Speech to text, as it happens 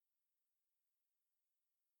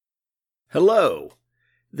Hello,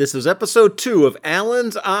 this is episode 2 of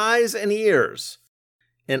Alan's Eyes and Ears,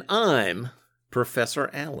 and I'm Professor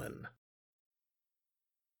Alan.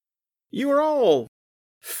 You are all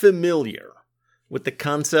familiar with the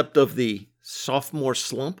concept of the sophomore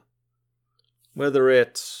slump, whether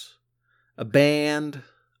it's a band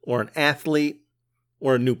or an athlete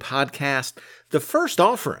or a new podcast. The first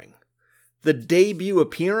offering, the debut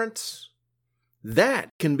appearance, that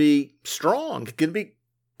can be strong, it can be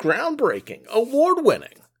groundbreaking,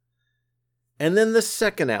 award-winning. And then the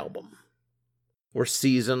second album, or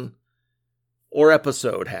season, or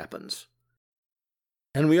episode happens.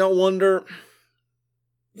 And we all wonder,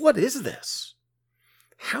 what is this?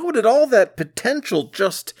 How did all that potential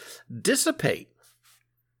just dissipate?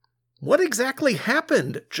 What exactly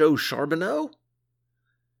happened, Joe Charbonneau?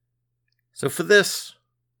 So for this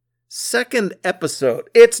second episode,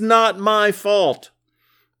 it's not my fault.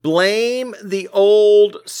 Blame the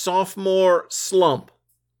old sophomore slump.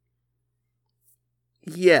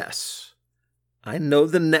 Yes, I know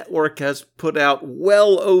the network has put out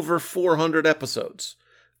well over 400 episodes,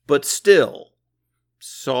 but still,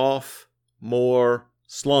 sophomore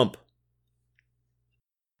slump.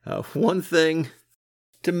 One thing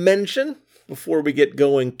to mention before we get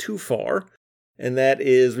going too far, and that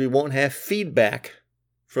is we won't have feedback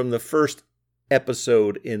from the first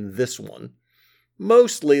episode in this one.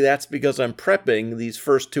 Mostly that's because I'm prepping these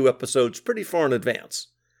first 2 episodes pretty far in advance.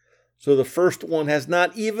 So the first one has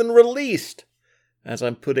not even released as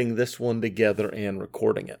I'm putting this one together and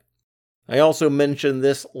recording it. I also mentioned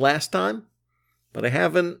this last time, but I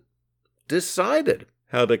haven't decided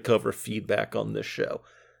how to cover feedback on this show.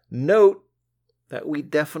 Note that we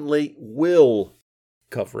definitely will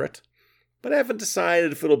cover it, but I haven't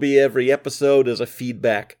decided if it'll be every episode as a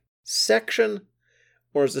feedback section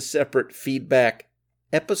or as a separate feedback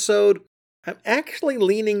episode. I'm actually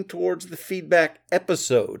leaning towards the feedback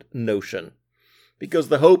episode notion because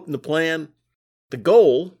the hope and the plan, the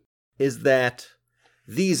goal is that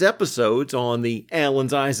these episodes on the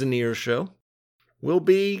Alan's Eyes and Ears show will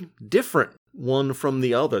be different one from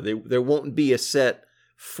the other. There won't be a set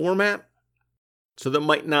format, so there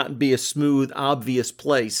might not be a smooth, obvious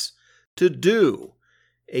place to do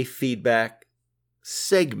a feedback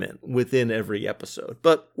segment within every episode.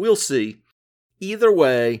 But we'll see. Either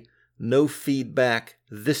way, no feedback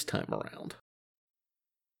this time around.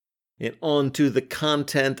 And on to the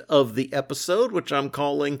content of the episode, which I'm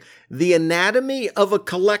calling The Anatomy of a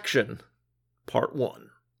Collection, Part 1.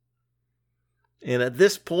 And at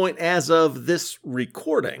this point, as of this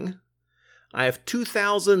recording, I have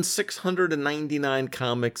 2,699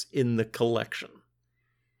 comics in the collection.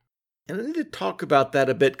 And I need to talk about that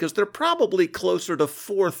a bit because they're probably closer to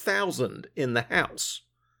 4,000 in the house.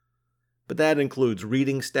 But that includes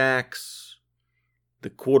reading stacks, the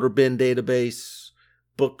quarter bin database,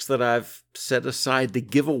 books that I've set aside to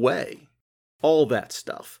give away, all that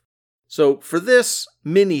stuff. So for this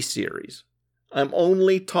mini-series, I'm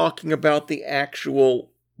only talking about the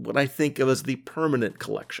actual, what I think of as the permanent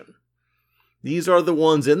collection. These are the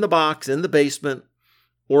ones in the box, in the basement,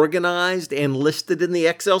 organized and listed in the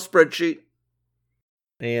Excel spreadsheet.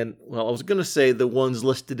 And, well, I was going to say the ones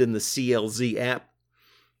listed in the CLZ app,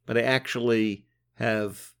 but I actually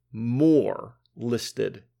have more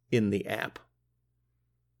listed in the app.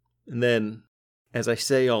 And then, as I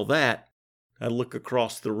say all that, I look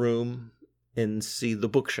across the room and see the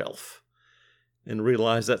bookshelf and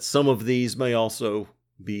realize that some of these may also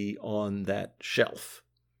be on that shelf.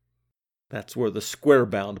 That's where the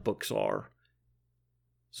square-bound books are.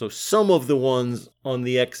 So some of the ones on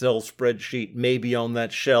the Excel spreadsheet may be on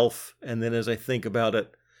that shelf, and then as I think about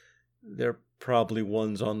it, they're probably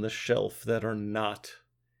ones on the shelf that are not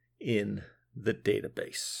in the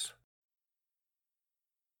database.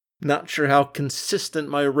 Not sure how consistent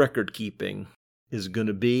my record keeping is going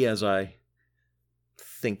to be as I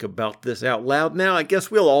think about this out loud now. I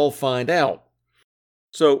guess we'll all find out.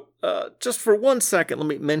 So just for 1 second, let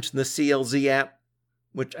me mention the CLZ app,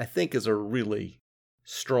 which I think is a really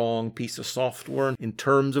strong piece of software in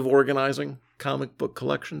terms of organizing comic book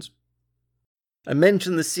collections. I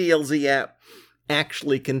mentioned the CLZ app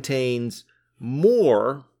actually contains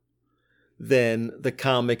more than the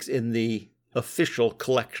comics in the official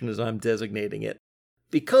collection as I'm designating it.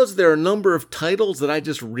 Because there are a number of titles that I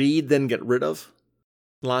just read then get rid of.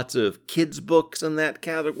 Lots of kids' books in that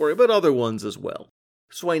category, but other ones as well.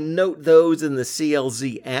 So I note those in the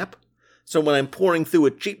CLZ app. So when I'm pouring through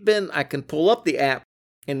a cheap bin, I can pull up the app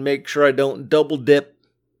and make sure I don't double dip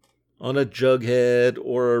on a Jughead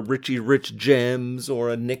or a Richie Rich Gems or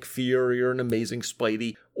a Nick Fury or an Amazing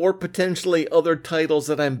Spidey or potentially other titles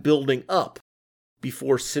that I'm building up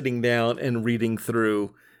before sitting down and reading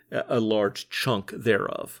through a large chunk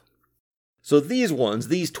thereof. So these ones,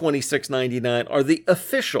 these $26.99, are the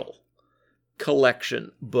official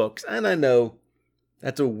collection books. And I know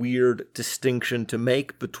that's a weird distinction to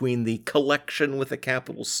make between the collection with a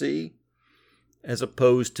capital C as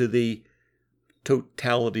opposed to the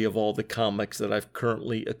totality of all the comics that I've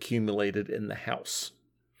currently accumulated in the house.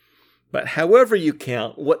 But however you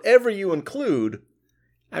count, whatever you include,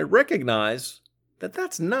 I recognize that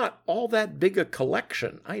that's not all that big a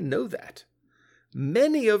collection. I know that.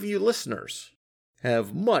 Many of you listeners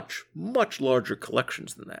have much, much larger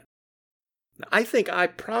collections than that. Now, I think I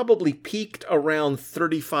probably peaked around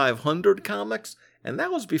 3,500 comics, and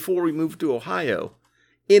that was before we moved to Ohio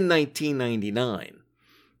in 1999.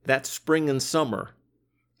 That spring and summer,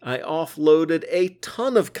 I offloaded a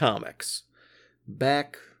ton of comics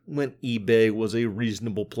back when eBay was a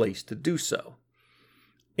reasonable place to do so.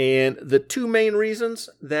 And the two main reasons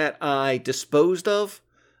that I disposed of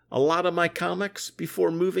a lot of my comics before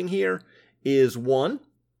moving here is one,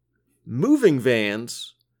 moving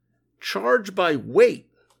vans charge by weight,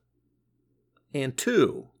 and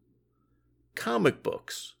two, comic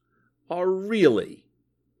books are really,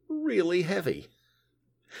 really heavy.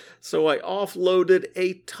 So I offloaded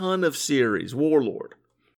a ton of series: Warlord,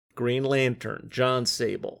 Green Lantern, John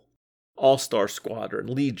Sable, All-Star Squadron,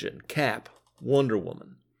 Legion, Cap, Wonder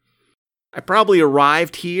Woman. I probably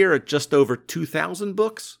arrived here at just over 2,000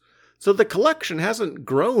 books, so the collection hasn't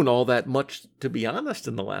grown all that much, to be honest,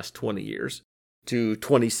 in the last 20 years to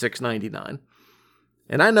 $26.99.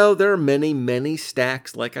 And I know there are many, many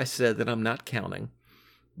stacks, like I said, that I'm not counting,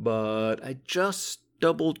 but I just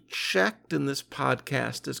double-checked, and this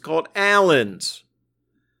podcast is called Alan's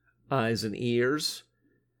Eyes and Ears.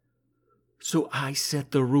 So I set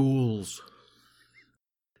the rules.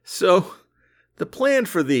 So the plan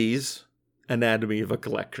for these Anatomy of a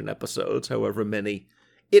Collection episodes, however many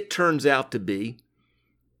it turns out to be,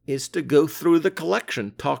 is to go through the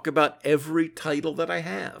collection, talk about every title that I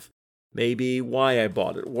have. Maybe why I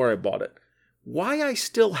bought it, where I bought it, why I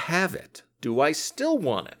still have it, do I still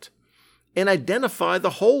want it, and identify the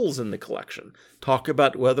holes in the collection. Talk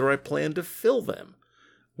about whether I plan to fill them,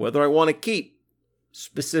 whether I want to keep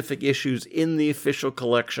specific issues in the official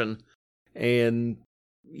collection, and,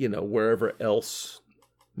 wherever else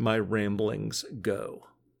my ramblings go.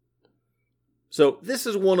 So this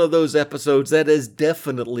is one of those episodes that is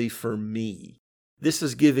definitely for me. This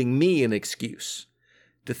is giving me an excuse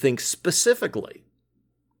to think specifically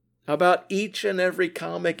about each and every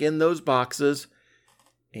comic in those boxes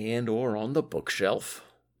and or on the bookshelf,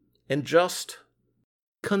 and just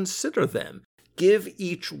consider them. Give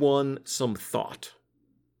each one some thought,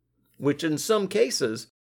 which in some cases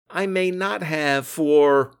I may not have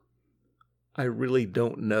for I really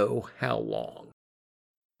don't know how long.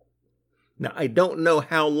 Now, I don't know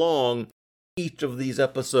how long each of these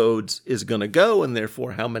episodes is going to go, and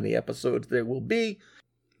therefore how many episodes there will be,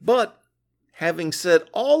 but having said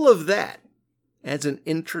all of that as an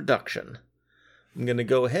introduction, I'm going to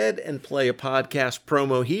go ahead and play a podcast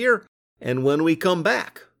promo here, and when we come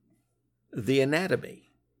back, the Anatomy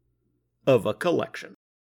of a Collection.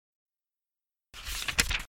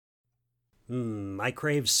 I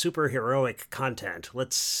crave superheroic content.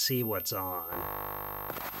 Let's see what's on.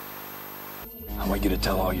 I want you to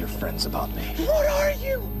tell all your friends about me. What are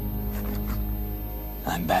you?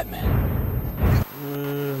 I'm Batman.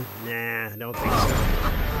 Nah, I don't think so.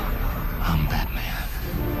 I'm Batman.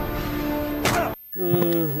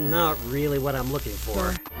 Not really what I'm looking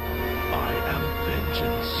for. I am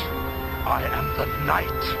vengeance. I am the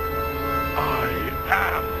night. I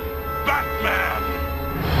am Batman.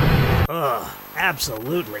 Ugh,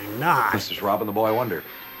 absolutely not. This is Robin the Boy Wonder.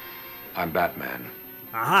 I'm Batman.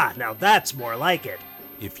 Aha, now that's more like it.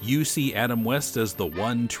 If you see Adam West as the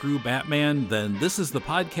one true Batman, then this is the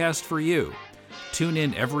podcast for you. Tune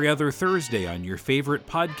in every other Thursday on your favorite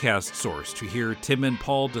podcast source to hear Tim and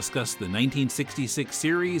Paul discuss the 1966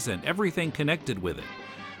 series and everything connected with it.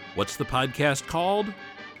 What's the podcast called?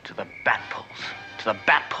 To the Batpoles. To the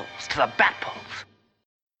Batpoles. To the Batpoles.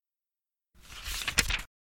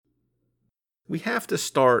 We have to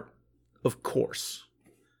start, of course,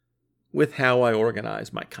 with how I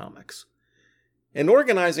organize my comics. And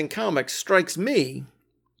organizing comics strikes me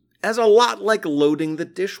as a lot like loading the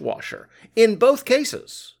dishwasher. In both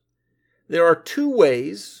cases, there are two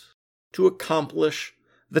ways to accomplish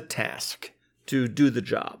the task, to do the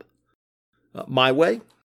job. My way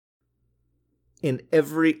and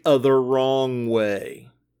every other wrong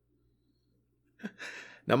way.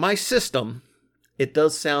 Now, my system, it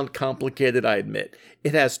does sound complicated, I admit.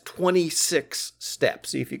 It has 26 steps.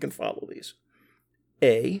 See if you can follow these.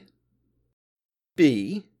 A,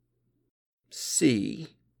 B, C,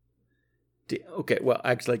 D. Okay, well,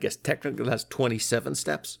 actually, I guess technically that's 27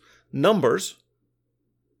 steps. Numbers,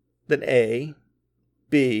 then A,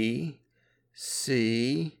 B,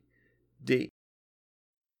 C, D.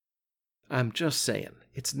 I'm just saying,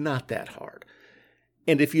 it's not that hard.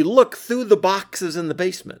 And if you look through the boxes in the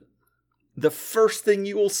basement, the first thing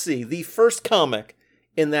you will see, the first comic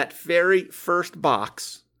in that very first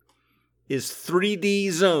box, is 3D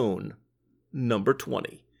Zone number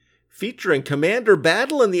 20, featuring Commander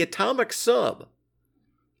Battle and the Atomic Sub.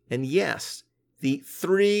 And yes, the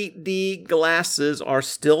 3D glasses are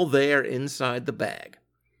still there inside the bag.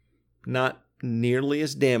 Not nearly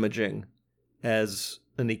as damaging as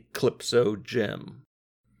an Eclipso gem.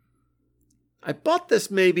 I bought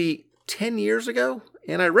this maybe 10 years ago,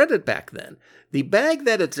 and I read it back then. The bag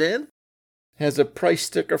that it's in has a price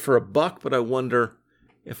sticker for $1, but I wonder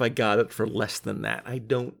if I got it for less than that. I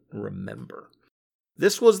don't remember.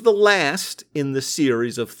 This was the last in the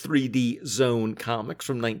series of 3D Zone comics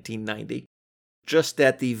from 1990. Just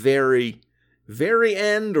at the very, very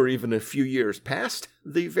end, or even a few years past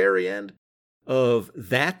the very end, of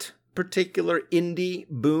that particular indie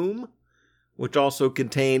boom, which also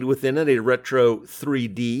contained within it a retro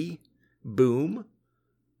 3D boom.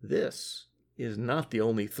 This is not the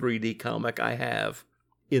only 3D comic I have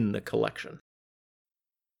in the collection.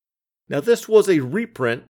 Now, this was a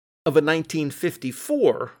reprint of a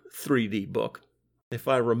 1954 3D book. If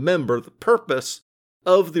I remember, the purpose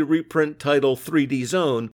of the reprint title 3D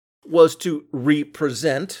Zone was to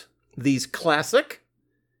represent these classic,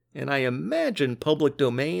 and I imagine public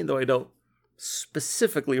domain, though I don't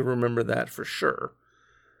specifically remember that for sure,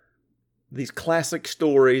 these classic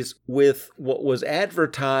stories with what was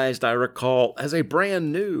advertised, I recall, as a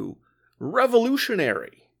brand new,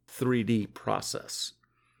 revolutionary 3D process.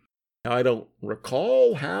 Now, I don't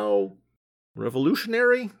recall how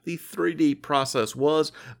revolutionary the 3D process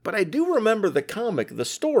was, but I do remember the comic, the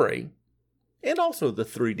story, and also the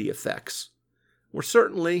 3D effects were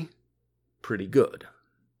certainly pretty good.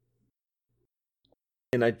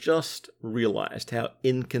 And I just realized how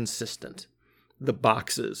inconsistent the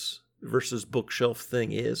boxes versus bookshelf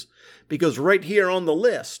thing is, because right here on the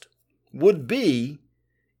list would be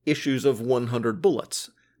issues of 100 Bullets.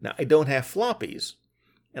 Now, I don't have floppies,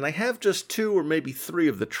 and I have just 2 or maybe 3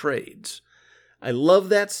 of the trades. I love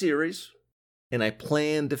that series, and I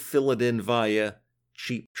plan to fill it in via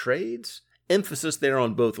cheap trades. Emphasis there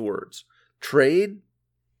on both words, trade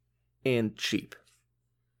and cheap.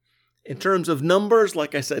 In terms of numbers,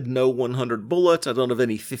 like I said, no 100 Bullets. I don't have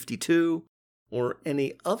any 52 or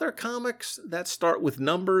any other comics that start with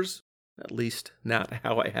numbers, at least not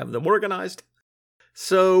how I have them organized.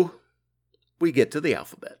 So we get to the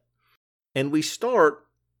alphabet. And we start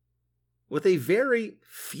with a very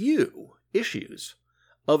few issues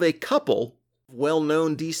of a couple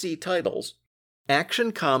well-known DC titles,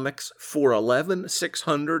 Action Comics 411,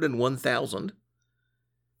 600, and 1000,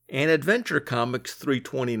 and Adventure Comics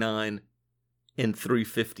 329 and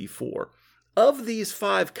 354. Of these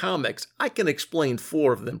 5 comics, I can explain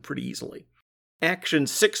 4 of them pretty easily. Action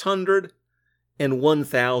 600 and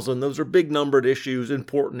 1000, those are big numbered issues,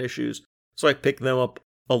 important issues, so I picked them up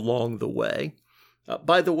along the way.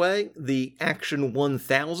 By the way, the Action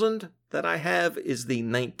 1000 that I have is the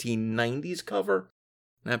 1990s cover,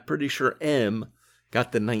 and I'm pretty sure M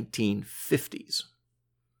got the 1950s.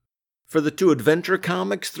 For the 2 Adventure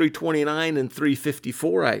Comics, 329 and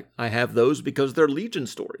 354, I have those because they're Legion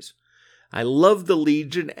stories. I love the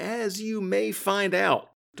Legion, as you may find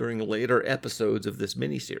out during later episodes of this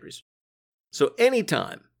miniseries. So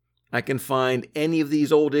anytime I can find any of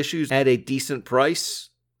these old issues at a decent price,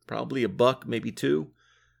 probably $1, maybe $2,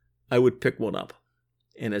 I would pick one up.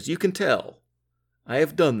 And as you can tell, I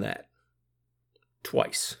have done that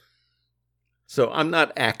twice. So I'm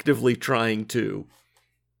not actively trying to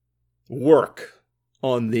work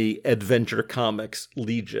on the Adventure Comics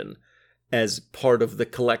Legion as part of the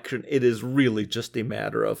collection. It is really just a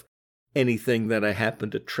matter of anything that I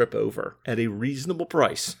happen to trip over at a reasonable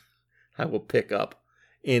price, I will pick up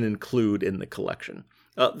and include in the collection.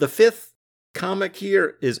 The 5th comic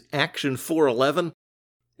here is Action 411,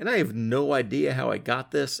 and I have no idea how I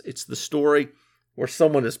got this. It's the story where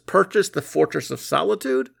someone has purchased the Fortress of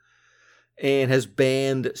Solitude and has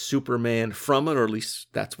banned Superman from it, or at least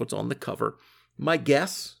that's what's on the cover. My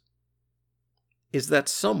guess is that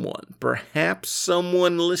someone, perhaps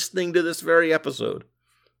someone listening to this very episode,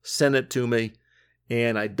 sent it to me,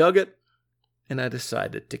 and I dug it, and I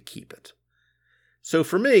decided to keep it. So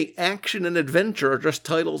for me, action and adventure are just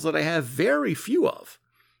titles that I have very few of.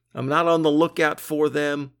 I'm not on the lookout for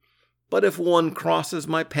them but if one crosses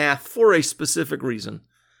my path for a specific reason,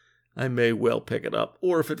 I may well pick it up,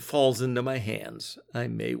 or if it falls into my hands, I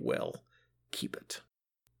may well keep it.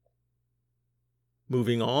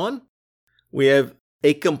 Moving on, we have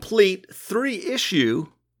a complete 3-issue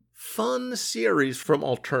fun series from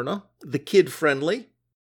Alterna, the kid-friendly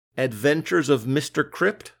Adventures of Mr.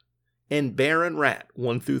 Crypt and Baron Rat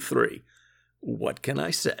 1 through 3. What can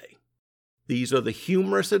I say? These are the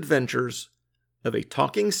humorous adventures of a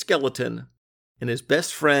talking skeleton and his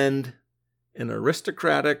best friend, an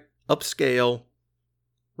aristocratic, upscale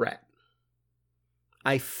rat.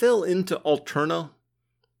 I fell into Alterna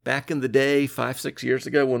back in the day, 5-6 years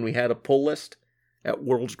ago, when we had a pull list at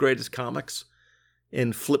World's Greatest Comics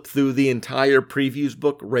and flipped through the entire previews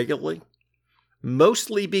book regularly.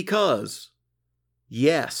 Mostly because,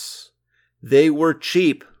 yes, they were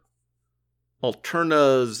cheap.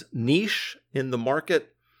 Alterna's niche in the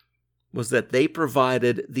market was that they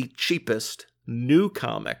provided the cheapest new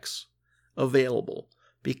comics available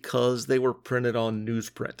because they were printed on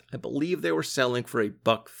newsprint. I believe they were selling for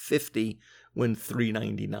 $1.50 when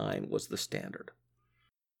 $3.99 was the standard.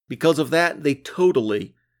 Because of that, they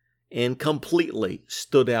totally and completely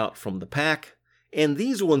stood out from the pack, and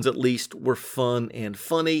these ones at least were fun and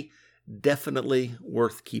funny, definitely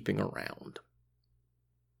worth keeping around.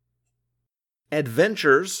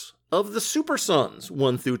 Adventures of the Super Sons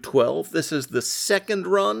 1 through 12. This is the second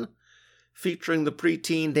run, featuring the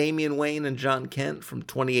preteen Damian Wayne and John Kent from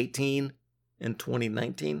 2018 and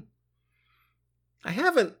 2019. I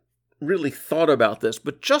haven't really thought about this,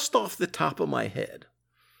 but just off the top of my head,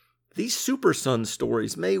 these Super Sons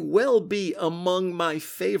stories may well be among my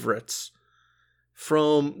favorites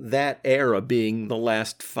from that era, being the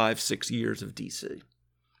last 5-6 years of DC.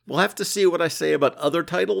 We'll have to see what I say about other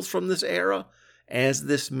titles from this era as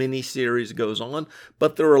this miniseries goes on,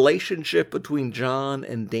 but the relationship between John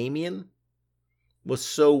and Damian was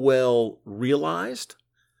so well realized.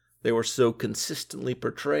 They were so consistently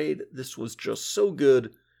portrayed. This was just so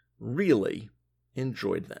good. Really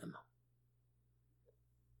enjoyed them.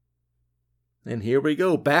 And here we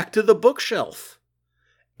go, back to the bookshelf.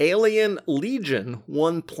 Alien Legion,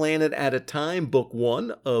 One Planet at a Time, Book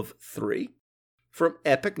 1 of 3, from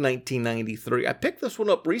Epic 1993. I picked this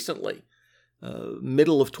one up recently,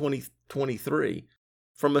 middle of 2023,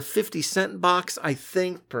 from a 50-cent box, I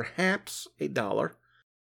think perhaps $1.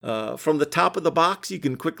 From the top of the box, you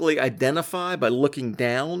can quickly identify by looking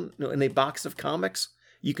down in a box of comics.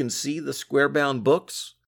 You can see the square-bound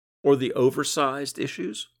books or the oversized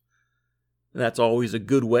issues. That's always a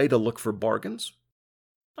good way to look for bargains.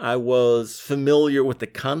 I was familiar with the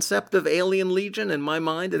concept of Alien Legion. In my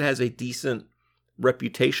mind, it has a decent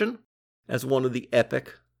reputation as one of the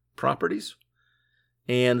Epic properties.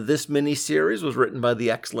 And this miniseries was written by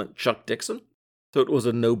the excellent Chuck Dixon, so it was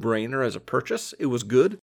a no-brainer as a purchase. It was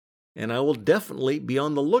good, and I will definitely be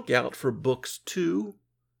on the lookout for books 2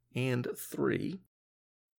 and 3.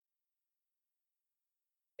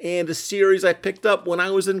 And a series I picked up when I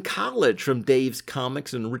was in college from Dave's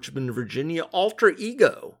Comics in Richmond, Virginia, Alter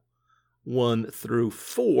Ego 1 through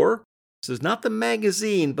 4. This is not the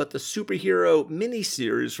magazine, but the superhero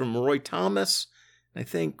miniseries from Roy Thomas, I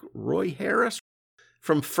think Roy Harris,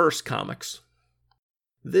 from First Comics.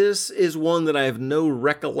 This is one that I have no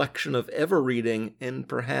recollection of ever reading, and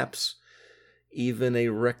perhaps even a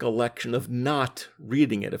recollection of not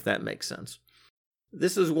reading it, if that makes sense.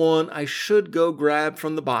 This is one I should go grab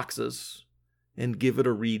from the boxes and give it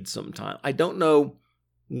a read sometime. I don't know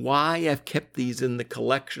why I've kept these in the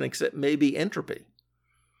collection, except maybe entropy.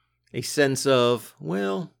 A sense of,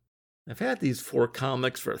 well, I've had these 4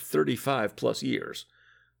 comics for 35 plus years.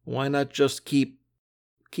 Why not just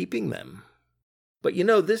keeping them? But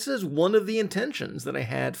this is one of the intentions that I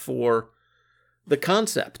had for the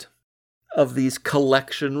concept of these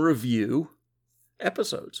collection review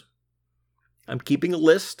episodes. I'm keeping a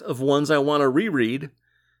list of ones I want to reread,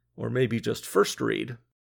 or maybe just first read,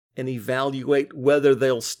 and evaluate whether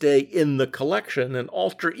they'll stay in the collection. And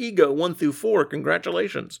Alter Ego 1 through 4,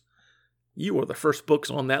 congratulations. You are the first books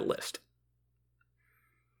on that list.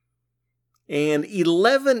 And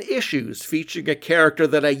 11 issues featuring a character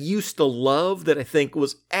that I used to love, that I think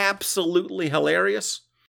was absolutely hilarious,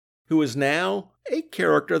 who is now a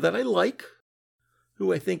character that I like,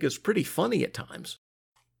 who I think is pretty funny at times.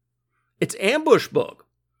 It's Ambush Bug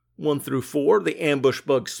 1 through 4, the Ambush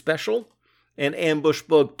Bug Special, and Ambush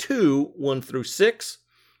Bug 2 1 through 6.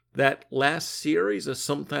 That last series is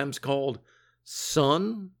sometimes called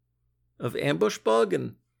Son of Ambush Bug,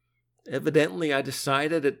 and evidently I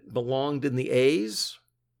decided it belonged in the A's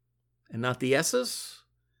and not the S's,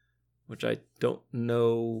 which I don't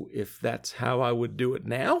know if that's how I would do it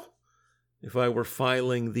now. if I were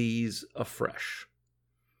filing these afresh.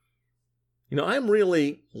 I'm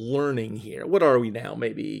really learning here. What are we now?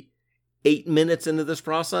 Maybe 8 minutes into this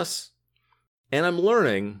process? And I'm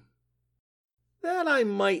learning that I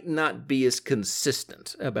might not be as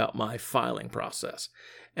consistent about my filing process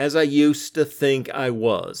as I used to think I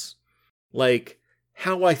was. Like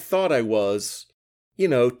how I thought I was,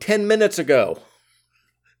 10 minutes ago.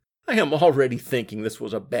 I am already thinking this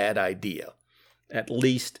was a bad idea, at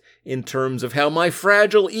least in terms of how my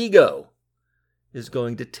fragile ego is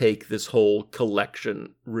going to take this whole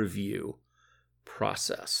collection review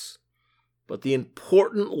process. But the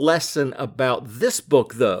important lesson about this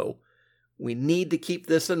book, though, we need to keep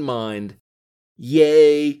this in mind.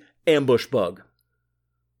 Yay, Ambush Bug.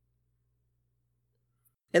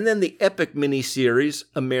 And then the epic miniseries,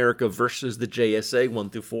 America versus the JSA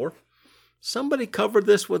 1-4. Somebody covered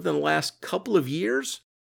this within the last couple of years.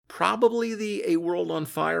 Probably the A World on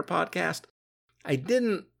Fire podcast. I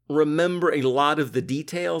didn't remember a lot of the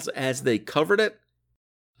details as they covered it.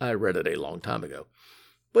 I read it a long time ago.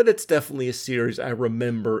 But it's definitely a series I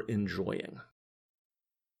remember enjoying.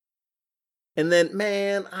 And then,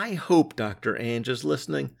 man, I hope Dr. Ange is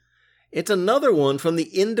listening. It's another one from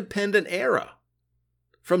the independent era.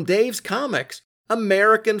 From Dave's Comics,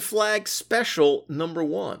 American Flag Special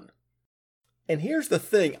 #1. And here's the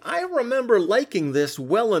thing, I remember liking this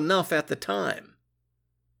well enough at the time.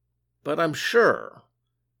 But I'm sure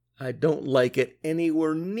I don't like it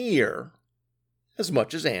anywhere near as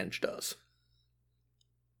much as Ange does.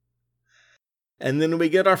 And then we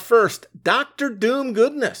get our first Dr. Doom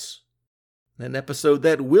goodness. An episode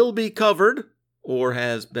that will be covered, or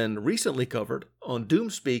has been recently covered, on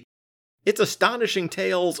Doomspeak. It's Astonishing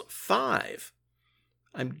Tales 5.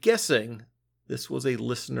 I'm guessing this was a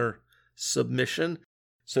listener submission,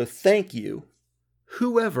 so thank you,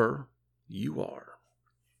 whoever you are.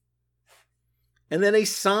 And then a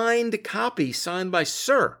signed copy, signed by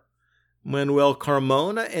Sir Manuel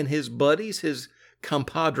Carmona and his buddies, his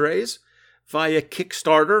compadres, via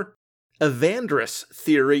Kickstarter, Evandris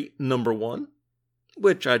Theory #1,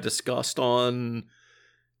 which I discussed on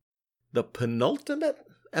the penultimate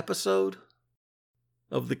episode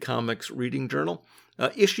of the Comics Reading Journal.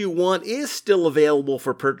 Issue 1 is still available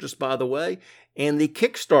for purchase, by the way, and the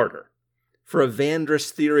Kickstarter for Evandris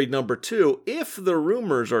Theory #2, if the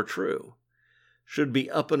rumors are true, should be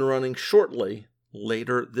up and running shortly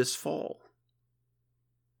later this fall.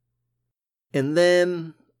 And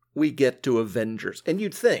then we get to Avengers, and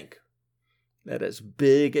you'd think that as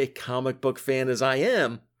big a comic book fan as I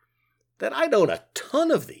am, that I'd own a ton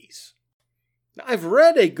of these. Now, I've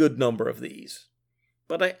read a good number of these,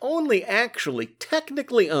 but I only actually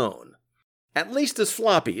technically own, at least as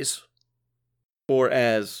floppies, or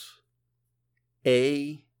as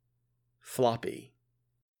a floppy.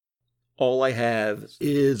 All I have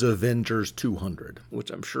is Avengers 200,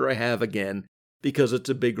 which I'm sure I have again, because it's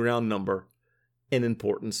a big round number, an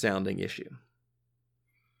important sounding issue.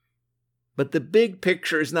 But the big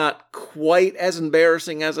picture is not quite as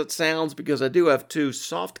embarrassing as it sounds, because I do have 2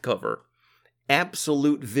 softcover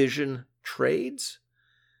Absolute Vision trades,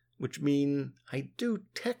 which mean I do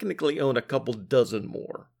technically own a couple dozen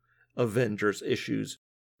more Avengers issues,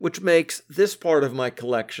 which makes this part of my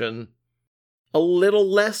collection a little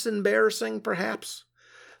less embarrassing, perhaps.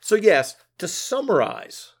 So yes, to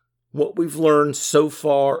summarize what we've learned so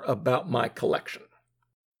far about my collection.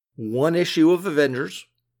 1 issue of Avengers,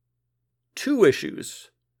 2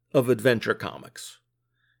 issues of Adventure Comics,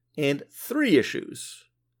 and 3 issues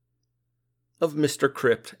of Mr.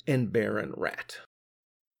 Crypt and Baron Rat.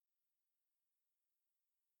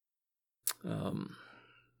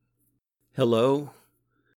 Hello,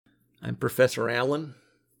 I'm Professor Allen,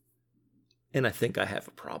 and I think I have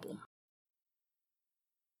a problem.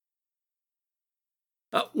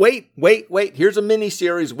 Wait, here's a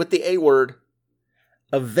mini-series with the A word.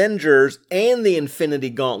 Avengers and the Infinity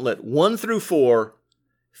Gauntlet 1-4,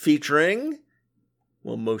 featuring,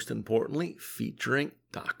 well, most importantly, featuring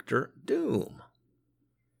Dr. Doom.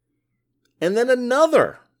 And then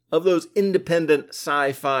another of those independent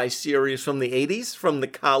sci-fi series from the 80s, from the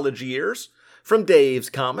college years, from Dave's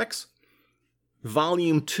Comics.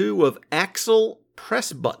 Volume 2 of Axel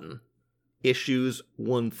Press Button, issues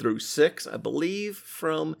 1-6, I believe,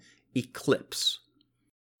 from Eclipse.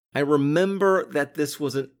 I remember that this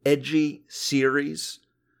was an edgy series,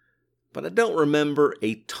 but I don't remember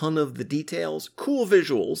a ton of the details. Cool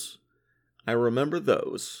visuals, I remember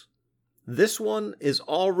those. This one is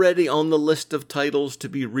already on the list of titles to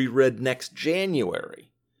be reread next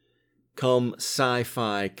January, come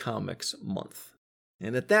Sci-Fi Comics Month.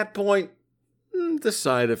 And at that point,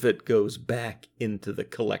 decide if it goes back into the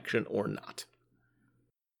collection or not.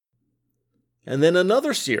 And then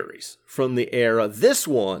another series from the era, this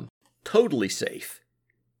one, totally safe.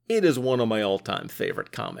 It is one of my all-time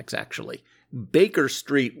favorite comics, actually. Baker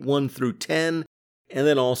Street 1 through 10, and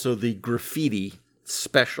then also the Graffiti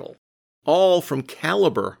Special. All from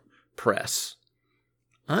Caliber Press.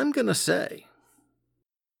 I'm going to say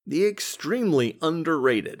the extremely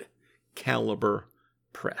underrated Caliber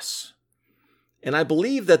Press. And I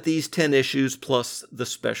believe that these 10 issues plus the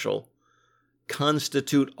special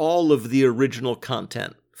constitute all of the original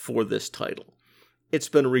content for this title. It's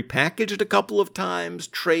been repackaged a couple of times,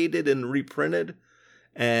 traded and reprinted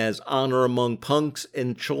as Honor Among Punks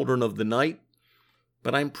and Children of the Night,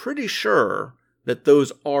 but I'm pretty sure that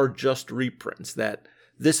those are just reprints, that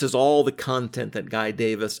this is all the content that Guy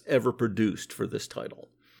Davis ever produced for this title.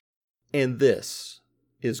 And this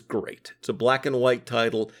is great. It's a black and white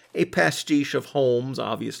title, a pastiche of Holmes,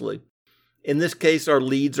 obviously. In this case, our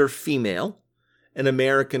leads are female, an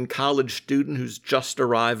American college student who's just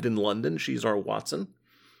arrived in London. She's our Watson.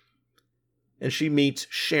 And she meets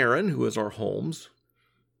Sharon, who is our Holmes.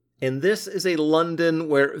 And this is a London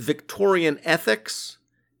where Victorian ethics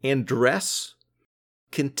and dress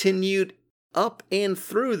continued up and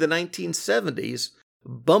through the 1970s,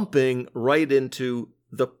 bumping right into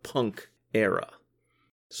the punk era.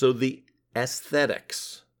 So the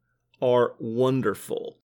aesthetics are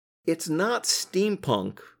wonderful. It's not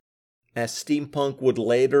steampunk, as steampunk would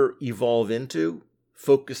later evolve into,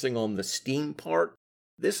 focusing on the steam part.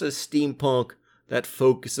 This is steampunk that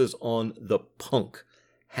focuses on the punk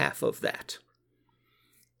half of that.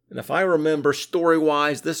 And if I remember,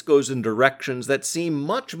 story-wise, this goes in directions that seem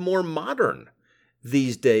much more modern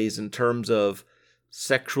these days in terms of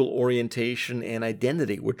sexual orientation and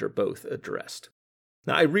identity, which are both addressed.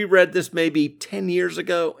 Now, I reread this maybe 10 years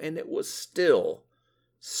ago, and it was still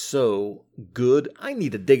so good. I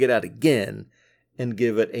need to dig it out again and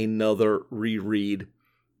give it another reread.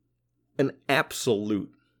 An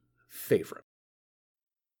absolute favorite.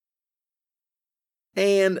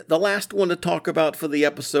 And the last one to talk about for the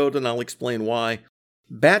episode, and I'll explain why,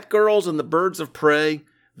 Batgirls and the Birds of Prey,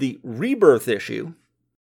 the Rebirth issue,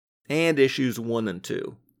 and issues 1 and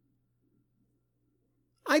 2.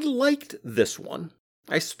 I liked this one.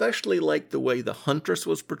 I especially liked the way the Huntress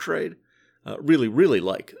was portrayed. Really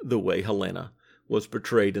like the way Helena was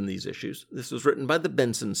portrayed in these issues. This was written by the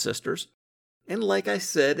Benson sisters. And like I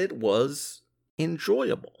said, it was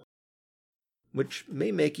enjoyable. Which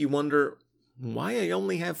may make you wonder why I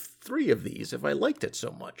only have 3 of these if I liked it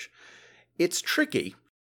so much. It's tricky.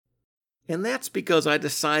 And that's because I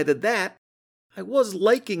decided that I was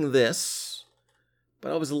liking this,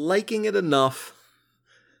 but I was liking it enough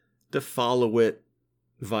to follow it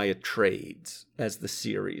via trades as the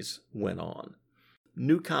series went on.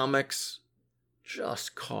 New comics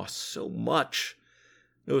just cost so much.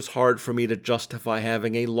 It was hard for me to justify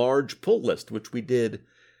having a large pull list, which we did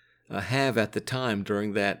have at the time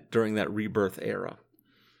during that Rebirth era.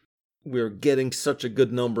 We're getting such a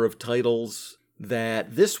good number of titles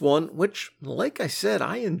that this one, which, like I said,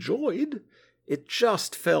 I enjoyed, it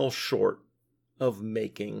just fell short of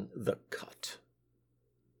making the cut.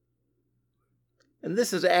 And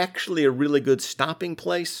this is actually a really good stopping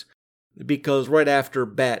place, because right after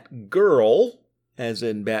Batgirl, as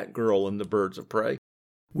in Batgirl and the Birds of Prey,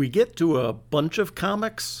 we get to a bunch of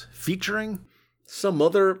comics featuring some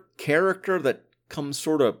other character that comes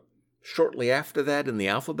sort of shortly after that in the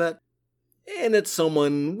alphabet, and it's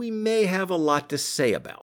someone we may have a lot to say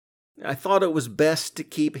about. I thought it was best to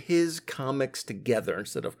keep his comics together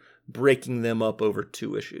instead of breaking them up over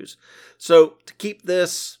 2 issues. So, to keep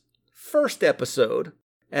this first episode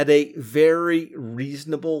at a very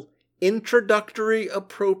reasonable, introductory,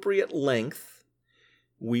 appropriate length,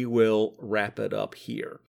 we will wrap it up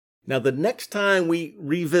here. Now, the next time we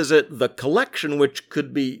revisit the collection, which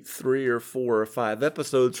could be 3 or 4 or 5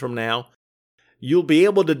 episodes from now, you'll be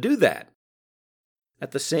able to do that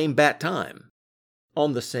at the same bat time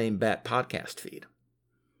on the same Bat podcast feed.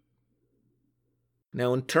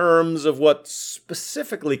 Now, in terms of what's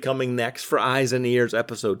specifically coming next for Eyes and Ears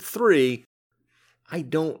episode 3, I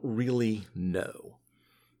don't really know.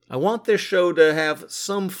 I want this show to have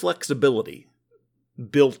some flexibility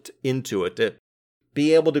built into it, to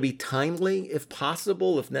be able to be timely, if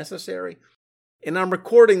possible, if necessary. And I'm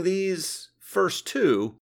recording these first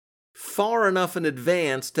 2 far enough in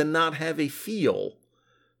advance to not have a feel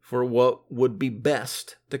for what would be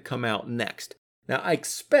best to come out next. Now, I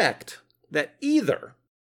expect that either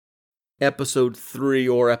episode 3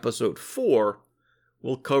 or episode 4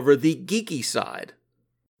 will cover the geeky side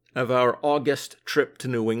of our August trip to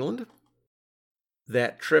New England.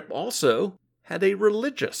 That trip also had a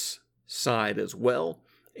religious side as well,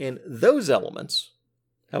 and those elements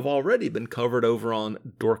have already been covered over on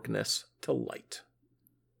Dorkness to Light.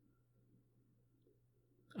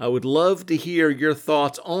 I would love to hear your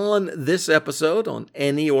thoughts on this episode, on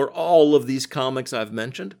any or all of these comics I've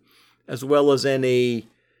mentioned, as well as any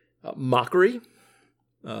mockery,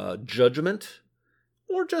 judgment,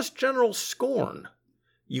 or just general scorn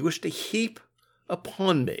you wish to heap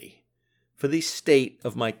upon me for the state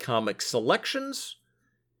of my comic selections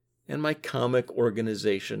and my comic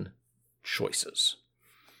organization choices.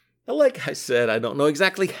 Now, like I said, I don't know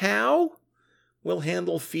exactly how we'll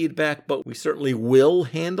handle feedback, but we certainly will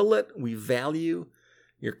handle it. We value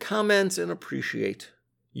your comments and appreciate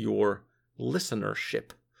your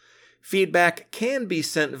listenership. Feedback can be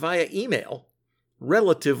sent via email,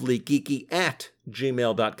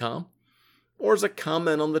 relativelygeeky@gmail.com, or as a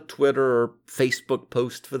comment on the Twitter or Facebook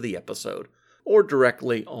post for the episode, or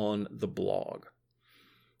directly on the blog.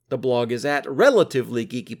 The blog is at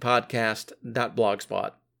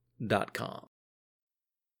relativelygeekypodcast.blogspot.com.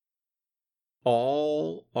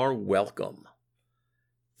 All are welcome.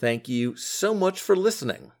 Thank you so much for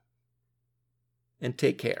listening, and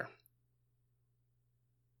take care.